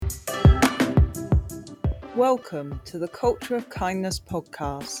Welcome to the Culture of Kindness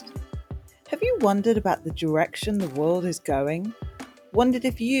podcast. Have you wondered about the direction the world is going? Wondered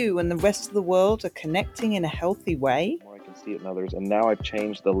if you and the rest of the world are connecting in a healthy way? More I can see it in others, and now I've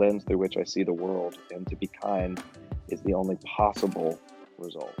changed the lens through which I see the world, and to be kind is the only possible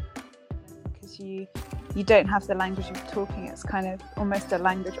result. Because you don't have the language of talking, it's kind of almost a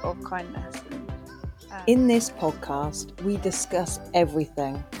language of kindness. In this podcast, we discuss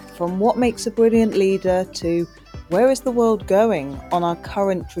everything from what makes a brilliant leader to where is the world going on our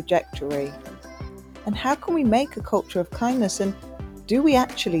current trajectory, and how can we make a culture of kindness, and do we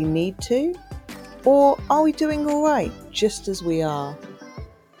actually need to, or are we doing all right just as we are?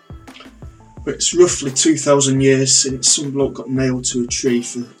 It's roughly 2,000 years since some bloke got nailed to a tree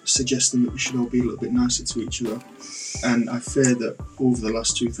for suggesting that we should all be a little bit nicer to each other. And I fear that over the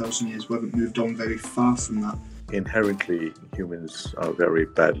last 2,000 years we haven't moved on very far from that. Inherently, humans are very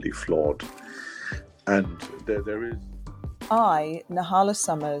badly flawed. And there is... I, Nahala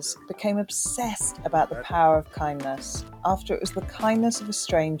Summers, became obsessed about the power of kindness after it was the kindness of a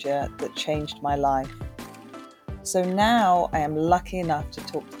stranger that changed my life. So now I am lucky enough to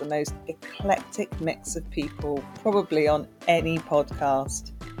talk to the most eclectic mix of people, probably on any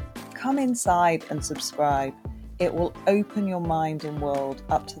podcast. Come inside and subscribe. It will open your mind and world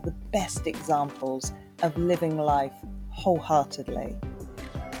up to the best examples of living life wholeheartedly.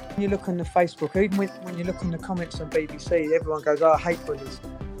 When you look on the Facebook, even when you look on the comments on BBC, everyone goes, "Oh, I hate bullies."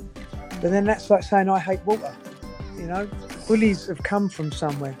 But then that's like saying I hate Walter. You know, bullies have come from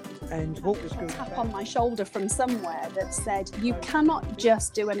somewhere. And Walter's good. A tap on my shoulder from somewhere that said, you cannot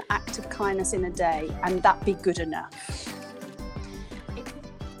just do an act of kindness in a day and that be good enough.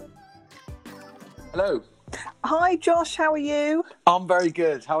 Hello. Hi Josh, how are you? I'm very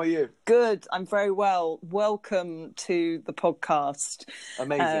good. How are you? Good, I'm very well. Welcome to the podcast.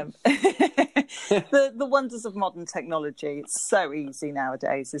 Amazing. The wonders of modern technology. It's so easy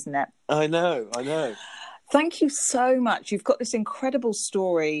nowadays, isn't it? I know. Thank you so much. You've got this incredible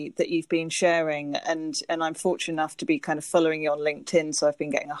story that you've been sharing, and I'm fortunate enough to be kind of following you on LinkedIn, so I've been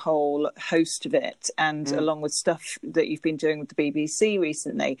getting a whole host of it, and along with stuff that you've been doing with the BBC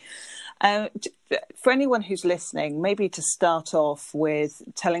recently. For anyone who's listening, maybe to start off with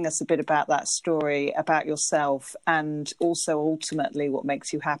telling us a bit about that story, about yourself, and also ultimately what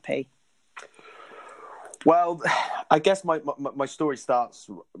makes you happy. Well, I guess my story starts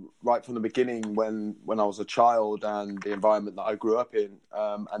right from the beginning when I was a child and the environment that I grew up in,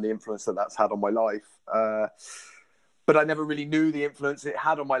 and the influence that that's had on my life. But I never really knew the influence it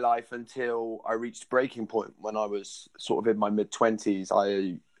had on my life until I reached breaking point when I was sort of in my mid-20s.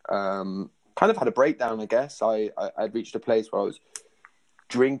 I kind of had a breakdown, I guess. I'd reached a place where I was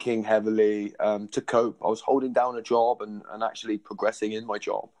drinking heavily to cope. I was holding down a job and actually progressing in my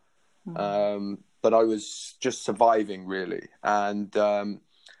job. But I was just surviving, really. And I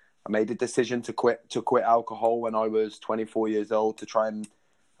made a decision to quit alcohol when I was 24 years old to try and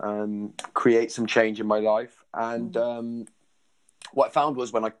create some change in my life. And what I found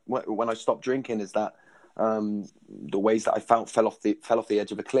was when I stopped drinking is that the ways that I fell off the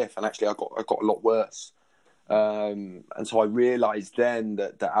edge of a cliff, and actually I got a lot worse. And so I realized then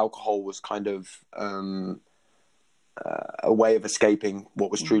that alcohol was kind of a way of escaping what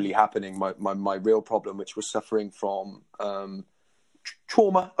was truly happening, my real problem, which was suffering from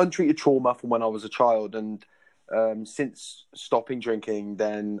untreated trauma from when I was a child. And since stopping drinking,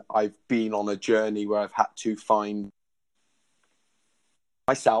 then I've been on a journey where I've had to find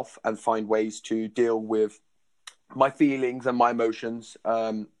myself and find ways to deal with my feelings and my emotions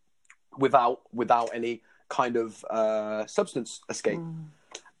without any kind of substance escape.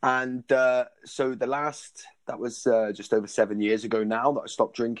 And so that was just over 7 years ago now that I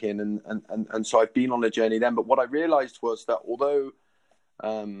stopped drinking. And so I've been on a journey then. But what I realized was that although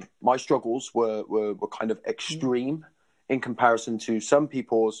my struggles were kind of extreme in comparison to some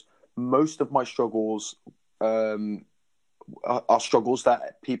people's, most of my struggles are struggles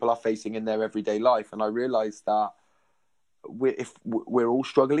that people are facing in their everyday life. And I realized that we're all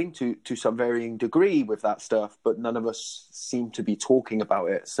struggling to some varying degree with that stuff, but none of us seem to be talking about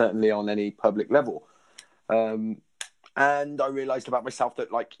it, certainly on any public level. And I realized about myself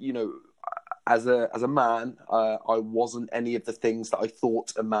that, like, you know, as a man, I wasn't any of the things that I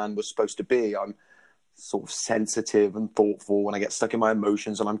thought a man was supposed to be. I'm sort of sensitive and thoughtful when I get stuck in my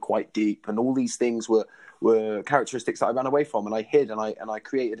emotions, and I'm quite deep, and all these things were characteristics that I ran away from, and I hid, and I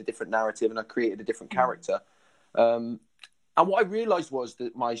created a different narrative, and I created a different character. And what I realized was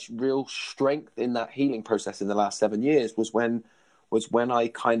that my real strength in that healing process in the last 7 years was when I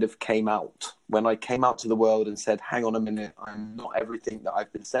kind of came out, when I came out to the world and said, hang on a minute, I'm not everything that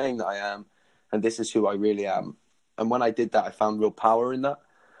I've been saying that I am. and this is who I really am. And when I did that, I found real power in that.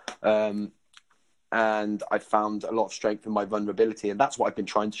 And I found a lot of strength in my vulnerability. And that's what I've been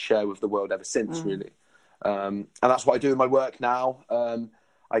trying to share with the world ever since, really. And that's what I do in my work now.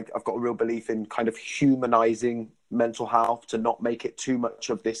 I've got a real belief in kind of humanizing mental health, to not make it too much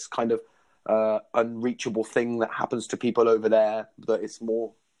of this kind of unreachable thing that happens to people over there, that it's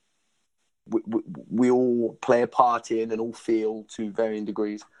more we all play a part in and all feel to varying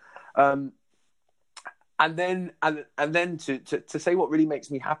degrees. And then to say what really makes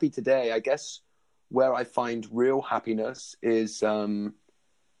me happy today, I guess where I find real happiness is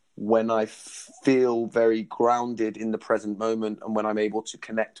when I feel very grounded in the present moment, and when I'm able to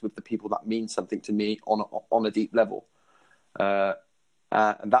connect with the people that mean something to me on a deep level.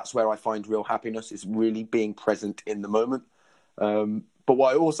 And that's where I find real happiness, is really being present in the moment. But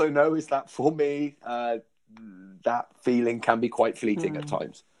what I also know is that for me, that feeling can be quite fleeting at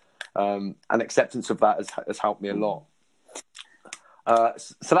times. And acceptance of that has helped me a lot.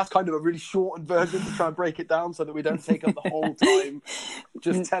 So that's kind of a really shortened version to try and break it down so that we don't take up the whole time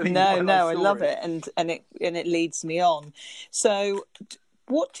just telling you my life I love story. it, and it leads me on. So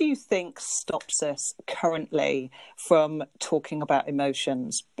what do you think stops us currently from talking about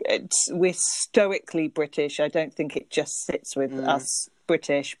emotions? We're stoically British. I don't think it just sits with us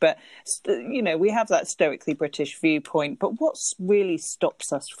British, but we have that stoically British viewpoint. But what really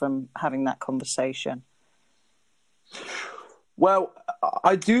stops us from having that conversation? Well,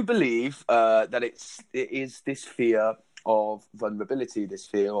 I do believe that it is this fear of vulnerability, this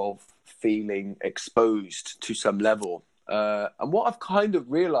fear of feeling exposed to some level. And what I've kind of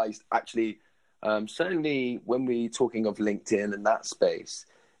realized, actually, certainly when we're talking of LinkedIn and that space,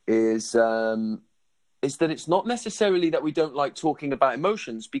 is that it's not necessarily that we don't like talking about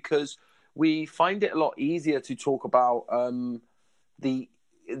emotions, because we find it a lot easier to talk about the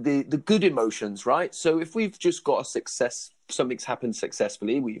good emotions, right? So if we've just got a success, something's happened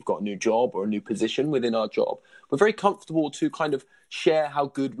successfully, we've got a new job or a new position within our job, we're very comfortable to kind of share how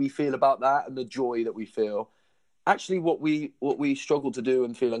good we feel about that and the joy that we feel. Actually, what we struggle to do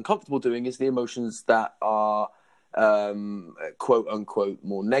and feel uncomfortable doing is the emotions that are quote unquote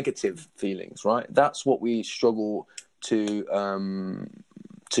more negative feelings, right? That's what we struggle to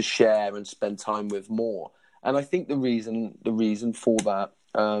share and spend time with more. And I think the reason for that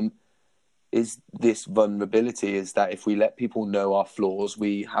is this vulnerability, is that if we let people know our flaws,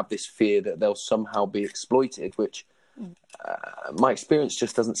 we have this fear that they'll somehow be exploited, which my experience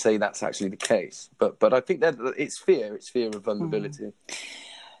just doesn't say that's actually the case. But I think that it's fear of vulnerability.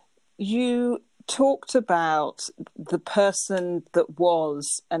 You talked about the person that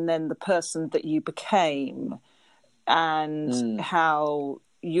was, and then the person that you became, and how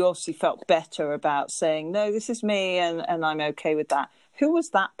you obviously felt better about saying, no, this is me, and I'm okay with that. Who was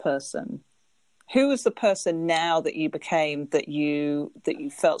that person? Who was the person now that you became that you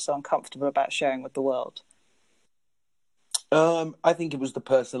felt so uncomfortable about sharing with the world? I think it was the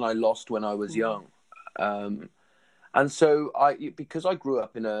person I lost when I was young. And so because I grew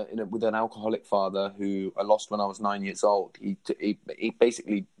up with an alcoholic father who I lost when I was 9 years old. He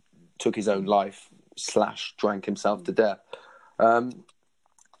basically took his own life / drank himself to death. And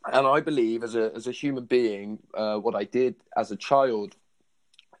I believe as a human being, what I did as a child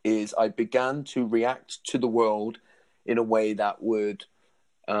is I began to react to the world in a way that would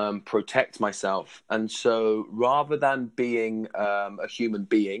protect myself. And so rather than being a human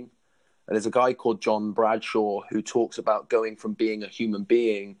being, and there's a guy called John Bradshaw who talks about going from being a human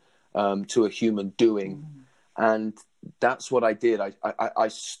being to a human doing. And that's what I did. I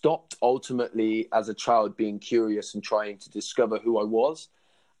stopped ultimately as a child being curious and trying to discover who I was.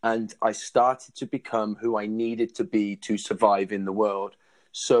 And I started to become who I needed to be to survive in the world.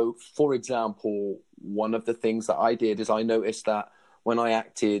 So, for example, one of the things that I did is I noticed that when I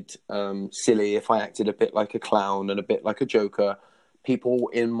acted silly, if I acted a bit like a clown and a bit like a joker, people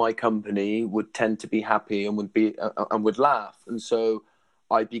in my company would tend to be happy and would laugh. And so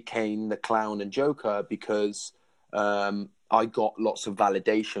I became the clown and joker because I got lots of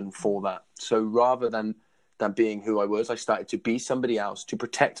validation for that. So rather than being who I was, I started to be somebody else to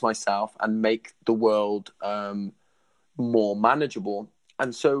protect myself and make the world more manageable.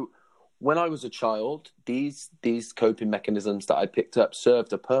 And so when I was a child, these coping mechanisms that I picked up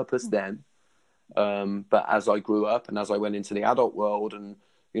served a purpose then. But as I grew up and as I went into the adult world, and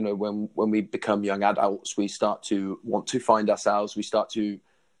when we become young adults, we start to want to find ourselves. We start to,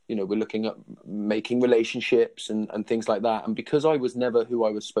 we're looking at making relationships and things like that. And because I was never who I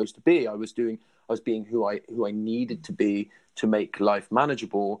was supposed to be, I was being who I needed to be to make life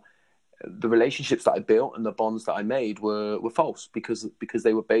manageable. the relationships that I built and the bonds that I made were false because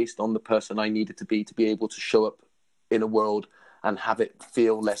they were based on the person I needed to be able to show up in a world and have it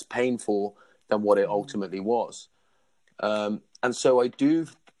feel less painful than what it ultimately was. And so I do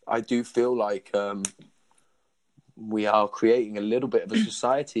feel like we are creating a little bit of a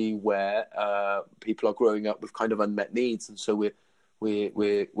society where people are growing up with kind of unmet needs, and so we're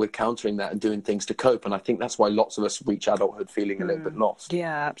countering that and doing things to cope. And I think that's why lots of us reach adulthood feeling a little bit lost.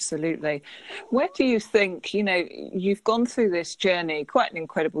 Yeah, absolutely. Where do you think, you've gone through this journey, quite an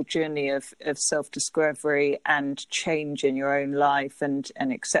incredible journey of self-discovery and change in your own life and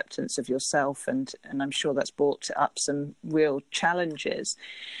acceptance of yourself, and I'm sure that's brought up some real challenges.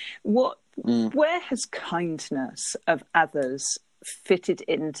 Where has kindness of others fitted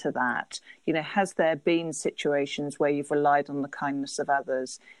into that? Has there been situations where you've relied on the kindness of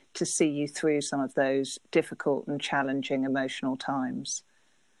others to see you through some of those difficult and challenging emotional times?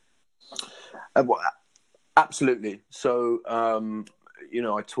 Well, absolutely. So,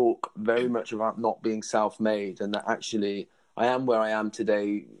 I talk very much about not being self-made, and that actually I am where I am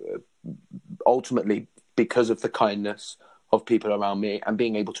today, ultimately because of the kindness of people around me and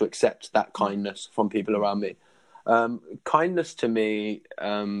being able to accept that kindness from people around me. Kindness to me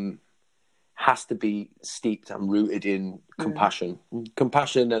has to be steeped and rooted in compassion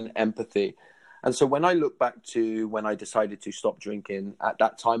and empathy. And so when I look back to when I decided to stop drinking, at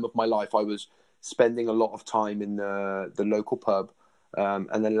that time of my life, I was spending a lot of time in the local pub.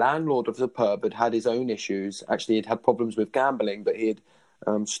 And the landlord of the pub had his own issues. Actually, he'd had problems with gambling, but he had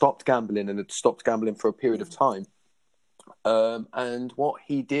stopped gambling and had stopped gambling for a period of time. And what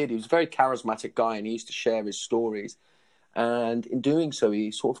he did, he was a very charismatic guy, and he used to share his stories. And in doing so,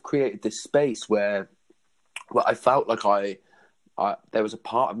 he sort of created this space where I felt like there was a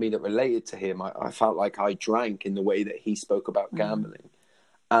part of me that related to him. I felt like I drank in the way that he spoke about gambling.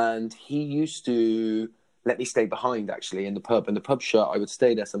 And he used to let me stay behind, actually, in the pub. And the pub shut, I would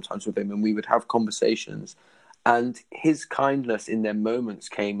stay there sometimes with him, and we would have conversations. And his kindness in their moments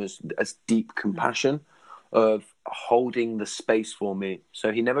came as deep compassion of holding the space for me.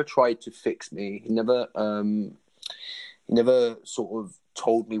 So he never tried to fix me. He never sort of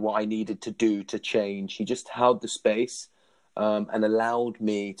told me what I needed to do to change. He just held the space and allowed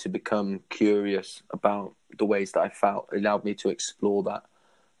me to become curious about the ways that I felt. It allowed me to explore that.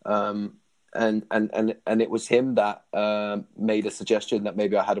 And it was him that made a suggestion that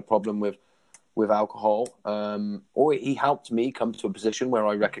maybe I had a problem with alcohol, or he helped me come to a position where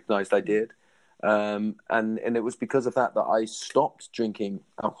I recognized I did. And it was because of that I stopped drinking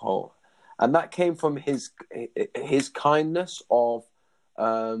alcohol, and that came from his kindness of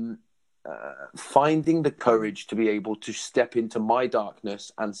finding the courage to be able to step into my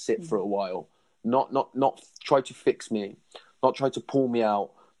darkness and sit for a while, not try to fix me, not try to pull me out,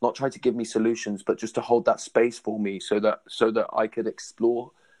 not try to give me solutions, but just to hold that space for me so that I could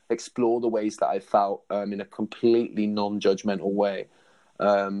explore the ways that I felt in a completely non-judgmental way.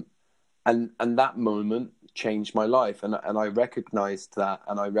 And that moment changed my life, and I recognized that,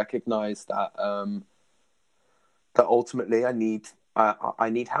 that ultimately I need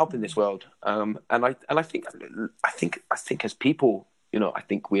help in this world, and I think as people, I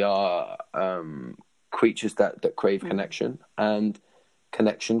think we are creatures that crave connection, and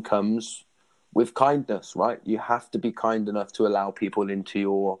connection comes with kindness, right? You have to be kind enough to allow people into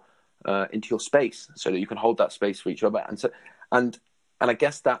your space so that you can hold that space for each other, and I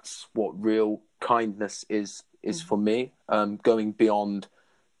guess that's what real kindness is for me, going beyond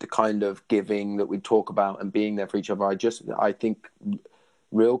the kind of giving that we talk about and being there for each other. I think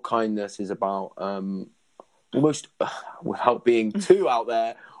real kindness is about almost, without being too out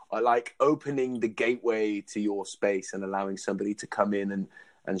there, like opening the gateway to your space and allowing somebody to come in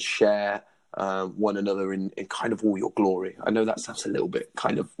and share one another in kind of all your glory. I know that sounds a little bit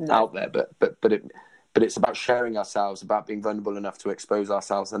kind of out there, but it's about sharing ourselves, about being vulnerable enough to expose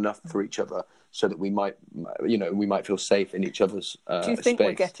ourselves enough for each other so that we might feel safe in each other's Do you think space.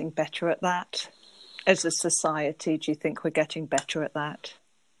 we're getting better at that as a society? Do you think we're getting better at that?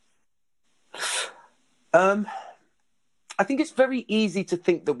 I think it's very easy to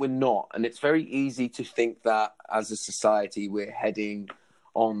think that we're not, and it's very easy to think that as a society we're heading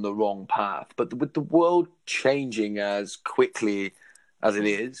on the wrong path. But with the world changing as quickly as it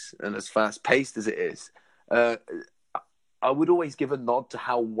is and as fast-paced as it is, I would always give a nod to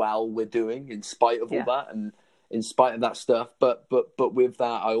how well we're doing in spite of all that and in spite of that stuff. But with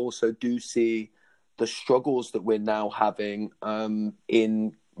that, I also do see the struggles that we're now having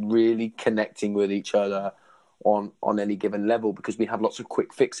in really connecting with each other on any given level, because we have lots of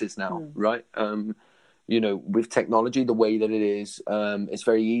quick fixes now, right? with technology the way that it is, it's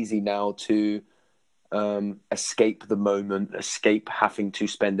very easy now to escape the moment, escape having to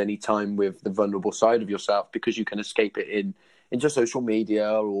spend any time with the vulnerable side of yourself, because you can escape it in just social media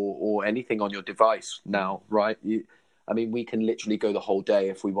or anything on your device now, right? We can literally go the whole day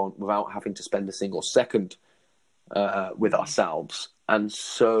if we want without having to spend a single second with ourselves. And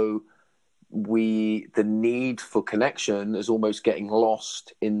so the need for connection is almost getting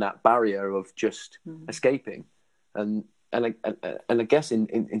lost in that barrier of just escaping. And I guess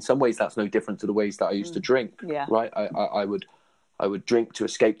in some ways that's no different to the ways that I used to drink. Yeah. Right. I would drink to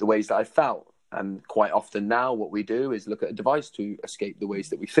escape the ways that I felt. And quite often now what we do is look at a device to escape the ways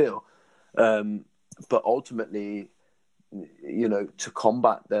that we feel. But ultimately, to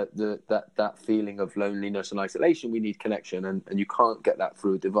combat that feeling of loneliness and isolation, we need connection, and you can't get that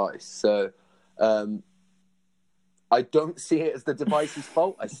through a device. So I don't see it as the device's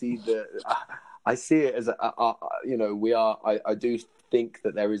fault. I see it as I do think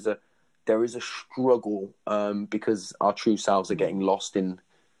that there is a struggle because our true selves are getting lost in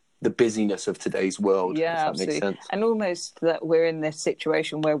the busyness of today's world. Yeah, if that absolutely. makes sense. And almost that we're in this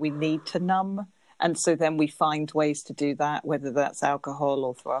situation where we need to numb. And so then we find ways to do that, whether that's alcohol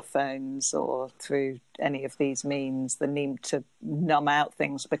or through our phones or through any of these means, the need to numb out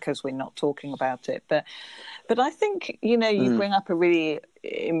things because we're not talking about it. But I think, you bring up a really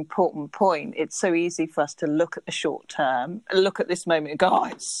important point. It's so easy for us to look at the short term, look at this moment and go, oh,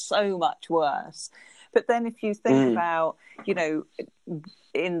 it's so much worse. But then if you think about,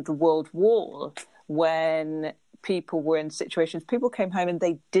 in the World War, when people were in situations, people came home and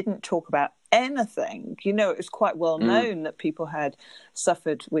they didn't talk about anything. It was quite well known that people had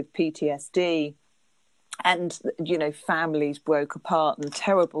suffered with PTSD, and families broke apart, and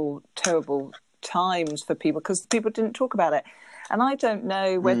terrible times for people because people didn't talk about it. And I don't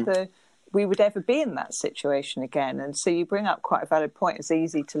know whether we would ever be in that situation again. And so you bring up quite a valid point. It's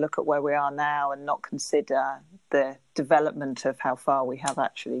easy to look at where we are now and not consider the development of how far we have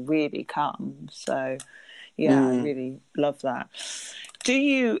actually really come. So I really love that. Do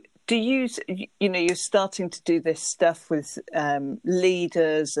you you're starting to do this stuff with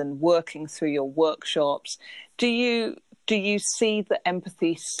leaders and working through your workshops. Do you see that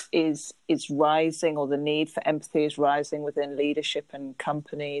empathy is rising, or the need for empathy is rising within leadership and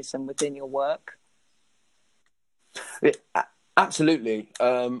companies and within your work? Absolutely.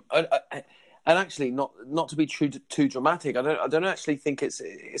 And actually, not to be too dramatic, I don't actually think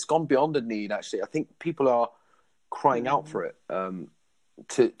it's gone beyond a need. Actually, I think people are crying out for it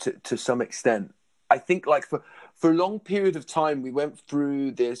to some extent. I think, like, for a long period of time, we went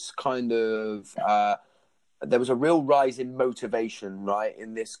through this kind of there was a real rise in motivation, right?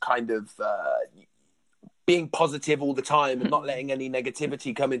 In this kind of being positive all the time and not letting any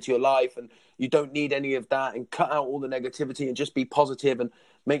negativity come into your life, and you don't need any of that, and cut out all the negativity and just be positive and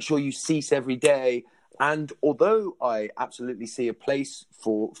make sure you cease every day. And although I absolutely see a place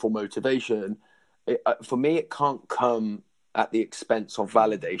for motivation, for me, it can't come at the expense of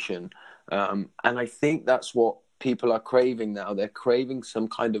validation. And I think that's what people are craving now. They're craving some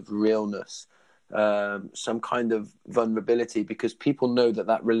kind of realness, some kind of vulnerability, because people know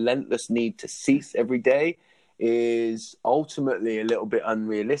that relentless need to cease every day is ultimately a little bit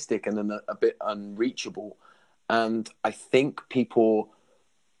unrealistic and a bit unreachable. And I think people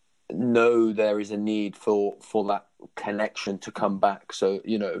know there is a need for that connection to come back. So,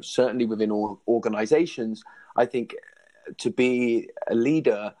 certainly within organizations, I think to be a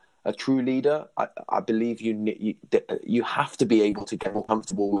leader, a true leader, I believe you have to be able to get more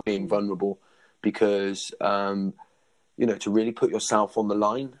comfortable with being vulnerable, because to really put yourself on the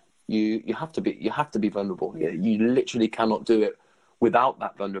line, you have to be vulnerable. You literally cannot do it without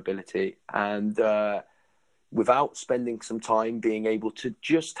that vulnerability, and without spending some time being able to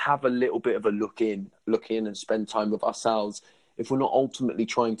just have a little bit of a look in and spend time with ourselves. If we're not ultimately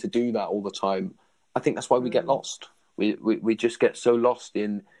trying to do that all the time, I think that's why we get lost. We just get so lost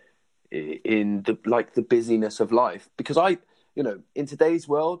in the busyness of life. Because in today's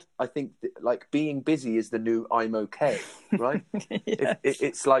world, I think being busy is the new I'm okay, right? Yes.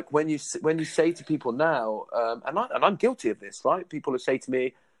 It's like when you say to people now, and I'm guilty of this, right? People will say to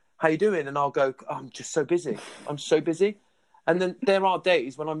me, "How you doing?" And I'll go, "I'm just so busy. I'm so busy." And then there are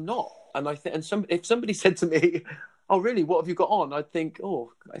days when I'm not. And if somebody said to me, "Oh, really? What have you got on?" I'd think,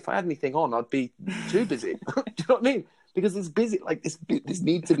 "Oh, if I had anything on, I'd be too busy." Do you know what I mean? Because it's busy. Like this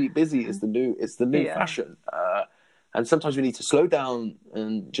need to be busy is the new fashion. And sometimes we need to slow down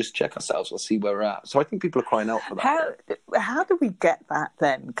and just check ourselves and see where we're at. So I think people are crying out for that. How do we get that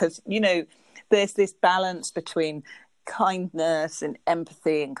then? Because there's this balance between kindness and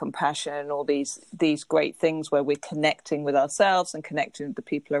empathy and compassion and all these great things where we're connecting with ourselves and connecting with the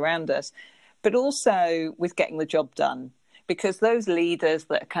people around us, but also with getting the job done. Because those leaders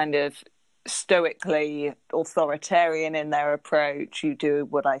that are kind of stoically authoritarian in their approach, you do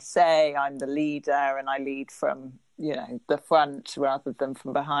what I say, I'm the leader and I lead from, the front rather than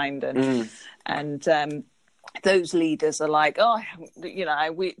from behind. And those leaders are like,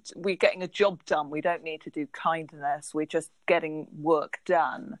 we're getting a job done. We don't need to do kindness. We're just getting work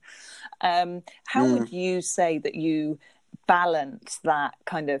done. How would you say that you balance that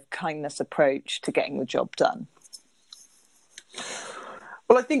kind of kindness approach to getting the job done?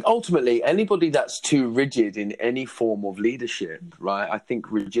 Well, I think ultimately anybody that's too rigid in any form of leadership, right? I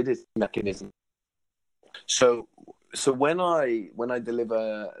think rigidity mechanism. So when I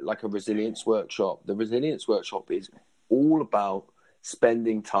deliver like a resilience workshop, the resilience workshop is all about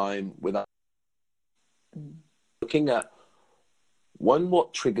spending time with us, looking at one,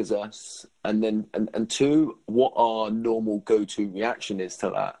 what triggers us, and then and two, what our normal go-to reaction is to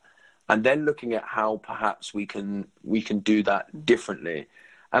that, and then looking at how perhaps we can do that differently.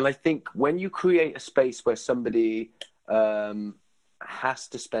 And I think when you create a space where somebody has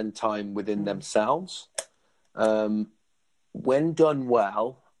to spend time within themselves, when done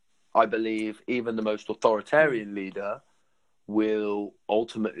well, I believe even the most authoritarian leader will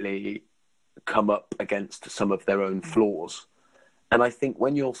ultimately come up against some of their own flaws. And I think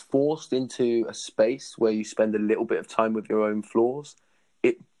when you're forced into a space where you spend a little bit of time with your own flaws,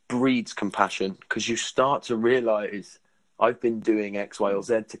 it breeds compassion, because you start to realize, I've been doing X, Y, or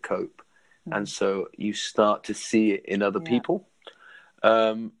Z to cope. And so you start to see it in other people.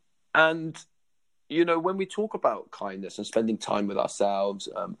 And, when we talk about kindness and spending time with ourselves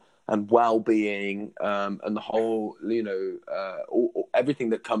and well-being and the whole, everything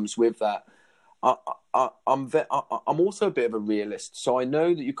that comes with that, I'm also a bit of a realist. So I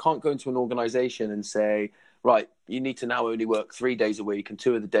know that you can't go into an organization and say, right, you need to now only work 3 days a week, and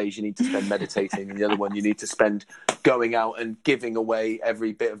 2 of the days you need to spend meditating, and the other one you need to spend going out and giving away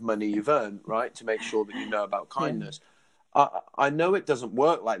every bit of money you've earned, right, to make sure that you know about kindness. I know it doesn't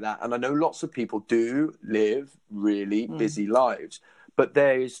work like that, and I know lots of people do live really busy lives. But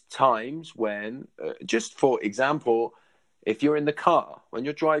there's times when, just for example, if you're in the car, when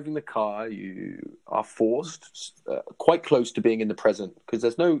you're driving the car, you are forced quite close to being in the present, because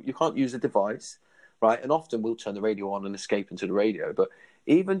you can't use a device. Right, and often we'll turn the radio on and escape into the radio. But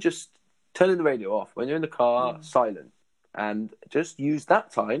even just turning the radio off when you're in the car, silent, and just use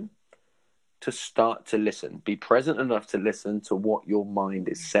that time to start to listen. Be present enough to listen to what your mind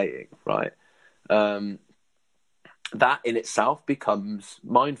is saying. Right, that in itself becomes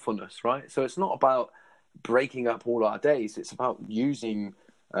mindfulness. Right, so it's not about breaking up all our days. It's about using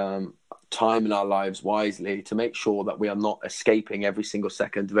time in our lives wisely to make sure that we are not escaping every single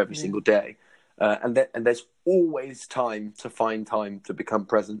second of every single day. And there's always time to find time to become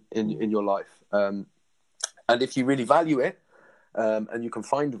present in your life. And if you really value it, and you can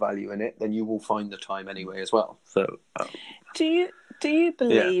find value in it, then you will find the time anyway as well. So, do you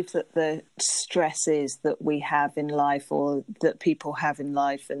believe that the stresses that we have in life, or that people have in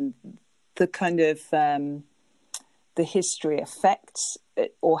life, and the kind of the history affects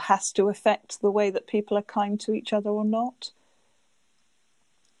or has to affect the way that people are kind to each other or not?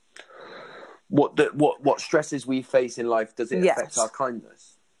 What stresses we face in life, does it affect our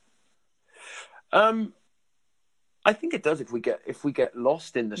kindness? I think it does if we get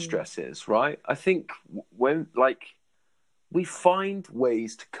lost in the stresses, right? I think when we find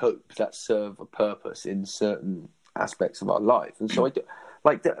ways to cope that serve a purpose in certain aspects of our life, and so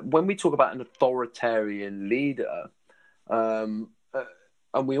when we talk about an authoritarian leader, and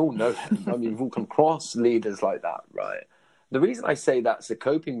we all know them. I mean, we've all come across leaders like that, right? The reason I say that's a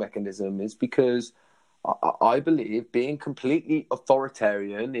coping mechanism is because I believe being completely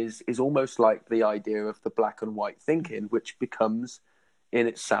authoritarian is almost like the idea of the black and white thinking, which becomes in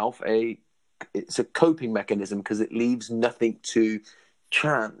itself it's a coping mechanism, because it leaves nothing to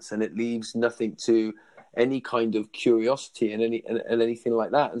chance, and it leaves nothing to any kind of curiosity and anything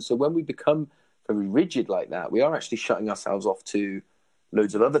like that. And so when we become very rigid like that, we are actually shutting ourselves off to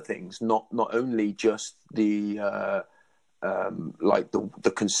loads of other things, not only just the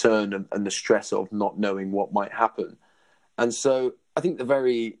the concern and the stress of not knowing what might happen. And so I think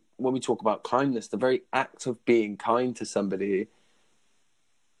when we talk about kindness, the very act of being kind to somebody,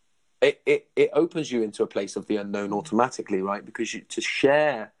 it opens you into a place of the unknown automatically, right? Because to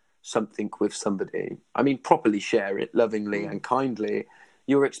share something with somebody, I mean, properly share it lovingly and kindly,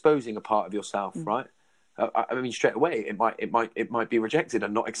 you're exposing a part of yourself, right? I mean, straight away, it might be rejected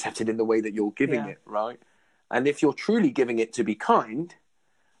and not accepted in the way that you're giving it, right? And if you're truly giving it to be kind,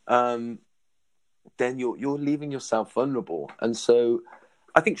 then you're leaving yourself vulnerable. And so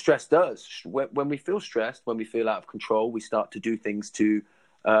I think stress does. When we feel stressed, when we feel out of control, we start to do things to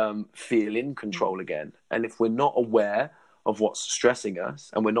feel in control again. And if we're not aware of what's stressing us,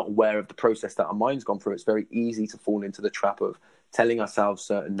 and we're not aware of the process that our mind's gone through, it's very easy to fall into the trap of telling ourselves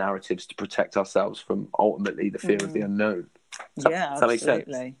certain narratives to protect ourselves from ultimately the fear of the unknown. Does that make sense?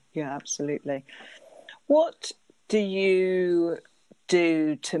 Yeah, absolutely. What do you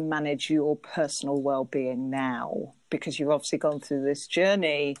do to manage your personal well-being now? Because you've obviously gone through this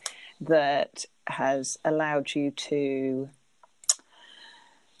journey that has allowed you to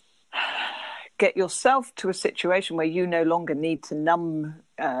get yourself to a situation where you no longer need to numb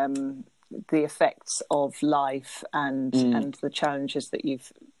the effects of life and the challenges that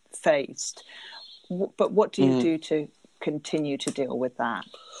you've faced. But what do you do to continue to deal with that?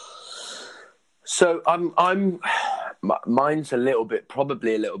 So mine's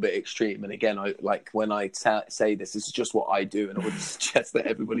probably a little bit extreme. And again, I like when I say this is just what I do, and I wouldn't suggest that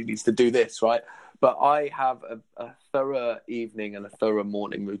everybody needs to do this, right? But I have a thorough evening and a thorough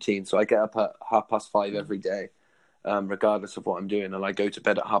morning routine. So I get up at 5:30 every day, regardless of what I'm doing. And I go to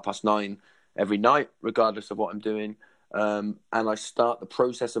bed at 9:30 every night, regardless of what I'm doing. And I start the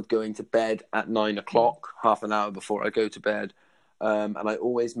process of going to bed at 9 o'clock, half an hour before I go to bed. And I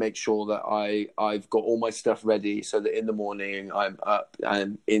always make sure that I've got all my stuff ready so that in the morning I'm up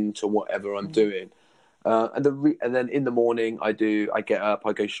and into whatever I'm doing. And then in the morning I get up,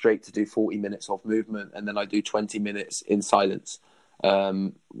 I go straight to do 40 minutes of movement, and then I do 20 minutes in silence,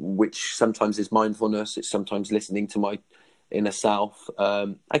 which sometimes is mindfulness. It's sometimes listening to my inner self.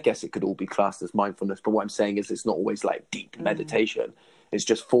 I guess it could all be classed as mindfulness, but what I'm saying is it's not always like deep meditation. It's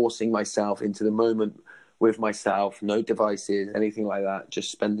just forcing myself into the moment with myself, no devices, anything like that,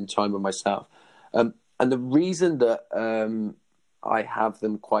 just spending time with myself. And the reason that I have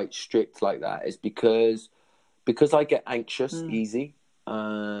them quite strict like that is because I get anxious easy.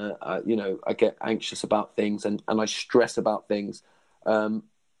 I get anxious about things and I stress about things.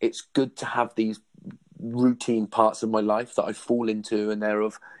 It's good to have these routine parts of my life that I fall into, and they're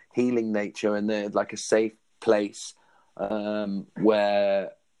of healing nature, and they're like a safe place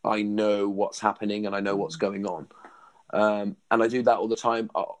where I know what's happening and I know what's going on. And I do that all the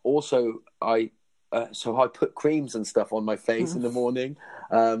time. So I put creams and stuff on my face in the morning.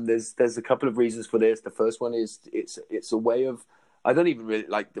 There's a couple of reasons for this. The first one is it's a way of, I don't even really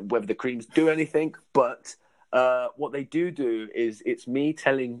like whether the creams do anything, but what they do is it's me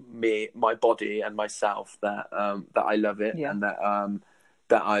telling my body and myself that I love it, and that I'm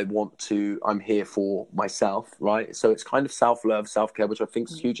here for myself, right? So it's kind of self-love, self-care, which I think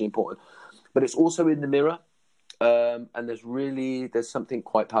is hugely important. But it's also in the mirror. And there's something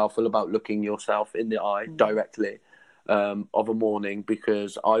quite powerful about looking yourself in the eye directly of a morning,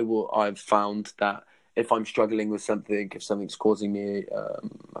 because I've found that if I'm struggling with something, if something's causing me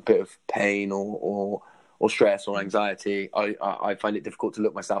a bit of pain or stress or anxiety, I find it difficult to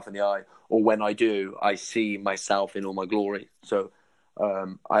look myself in the eye. Or when I do, I see myself in all my glory. So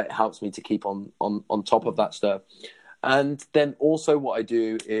it helps me to keep on top of that stuff. And then also what I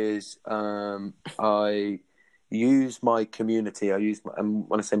do is I use my community. And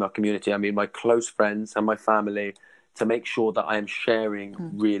when I say my community, I mean my close friends and my family, to make sure that I am sharing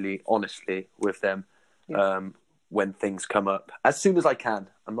really honestly with them when things come up, as soon as I can.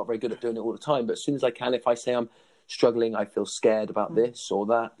 I'm not very good at doing it all the time, but as soon as I can, if I say I'm struggling, I feel scared about this or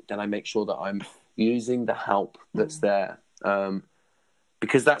that, then I make sure that I'm using the help that's there,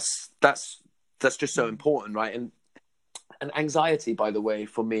 because that's just so important, right? And anxiety, by the way,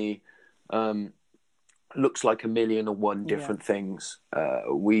 for me, looks like 1,000,001 different things.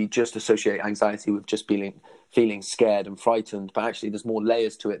 We just associate anxiety with just feeling scared and frightened, but actually there's more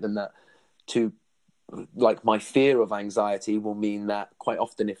layers to it than that. Like my fear of anxiety will mean that quite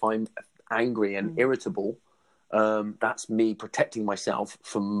often if I'm angry and irritable, that's me protecting myself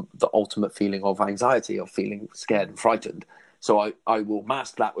from the ultimate feeling of anxiety, of feeling scared and frightened. So I will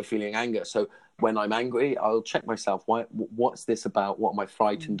mask that with feeling anger. So when I'm angry, I'll check myself. What's this about? What am I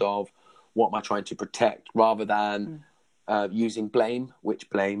frightened of? What am I trying to protect? Rather than using blame, which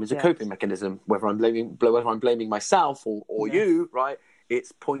blame is a coping mechanism. Whether I'm blaming myself or you, right?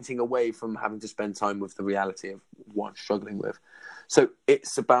 It's pointing away from having to spend time with the reality of what I'm struggling with. So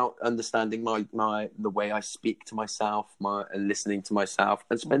it's about understanding the way I speak to myself, and listening to myself,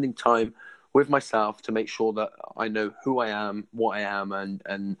 and spending time with myself to make sure that I know who I am, what I am,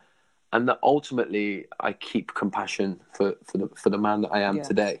 and that ultimately I keep compassion for the man that I am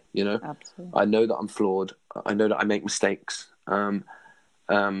today. You know, Absolutely. I know that I'm flawed. I know that I make mistakes. And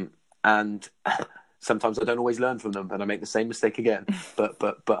sometimes I don't always learn from them, and I make the same mistake again.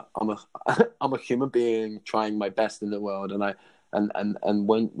 But I'm a human being trying my best in the world, and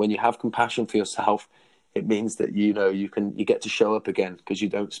when you have compassion for yourself, it means that you get to show up again, because you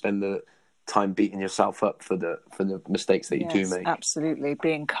don't spend the time beating yourself up for the mistakes that you do make. Absolutely,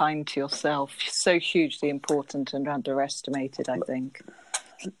 being kind to yourself, so hugely important and underestimated, I think.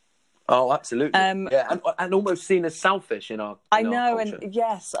 Oh, absolutely. And almost seen as selfish in our culture. And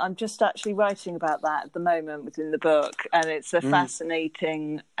yes, I'm just actually writing about that at the moment within the book, and it's a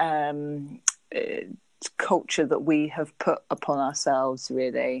fascinating culture that we have put upon ourselves,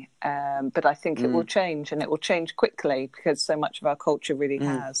 really. But I think it will change, and it will change quickly, because so much of our culture really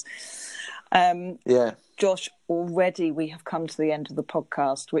has. Josh, already we have come to the end of the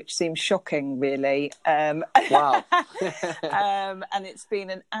podcast, which seems shocking, really. Wow. And it's been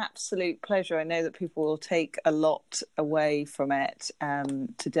an absolute pleasure. I know that people will take a lot away from it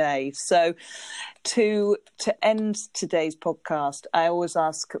today. So to end today's podcast, I always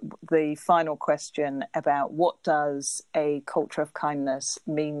ask the final question about, what does a culture of kindness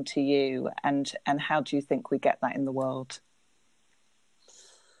mean to you, and how do you think we get that in the world?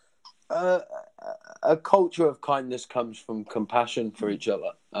 A culture of kindness comes from compassion for each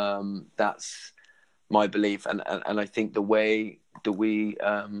other. That's my belief, and I think the way that we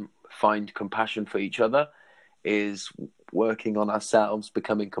find compassion for each other is working on ourselves,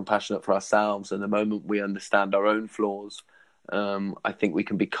 becoming compassionate for ourselves. And the moment we understand our own flaws, I think we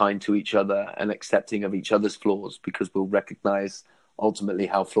can be kind to each other and accepting of each other's flaws, because we'll recognize ultimately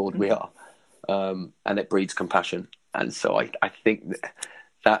how flawed we are, and it breeds compassion. And so I think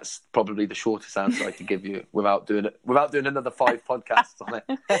that's probably the shortest answer I could give you without doing another 5 podcasts on it.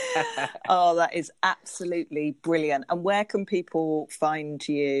 Oh, that is absolutely brilliant. And where can people find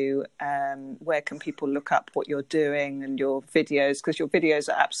you? Where can people look up what you're doing and your videos? Because your videos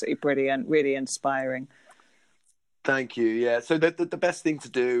are absolutely brilliant, really inspiring. Thank you. Yeah. So the best thing to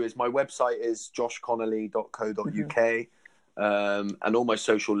do is, my website is joshconnolly.co.uk. And all my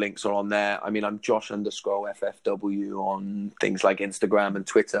social links are on there. I mean, I'm Josh_FFW on things like Instagram and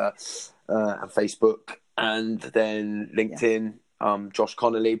Twitter and Facebook, and then LinkedIn, Josh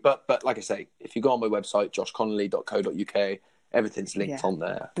Connolly. But like I say, if you go on my website, joshconnolly.co.uk, everything's linked on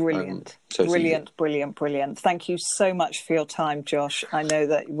there. Brilliant. So Brilliant. Thank you so much for your time, Josh. I know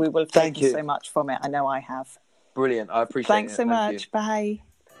that we will have taken so much from it. I know I have. Brilliant. I appreciate it. Thanks so much. Bye.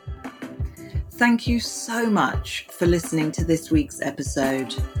 Thank you so much for listening to this week's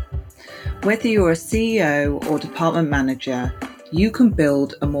episode. Whether you're a CEO or department manager, you can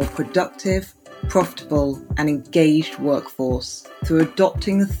build a more productive, profitable, and engaged workforce through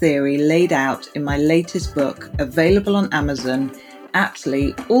adopting the theory laid out in my latest book, available on Amazon,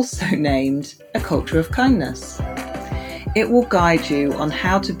 aptly also named A Culture of Kindness. It will guide you on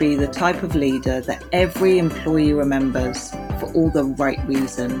how to be the type of leader that every employee remembers for all the right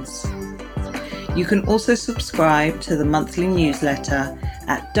reasons. You can also subscribe to the monthly newsletter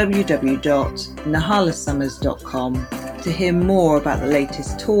at www.nahalasummers.com to hear more about the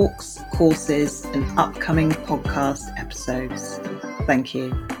latest talks, courses, and upcoming podcast episodes. Thank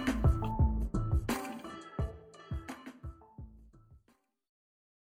you.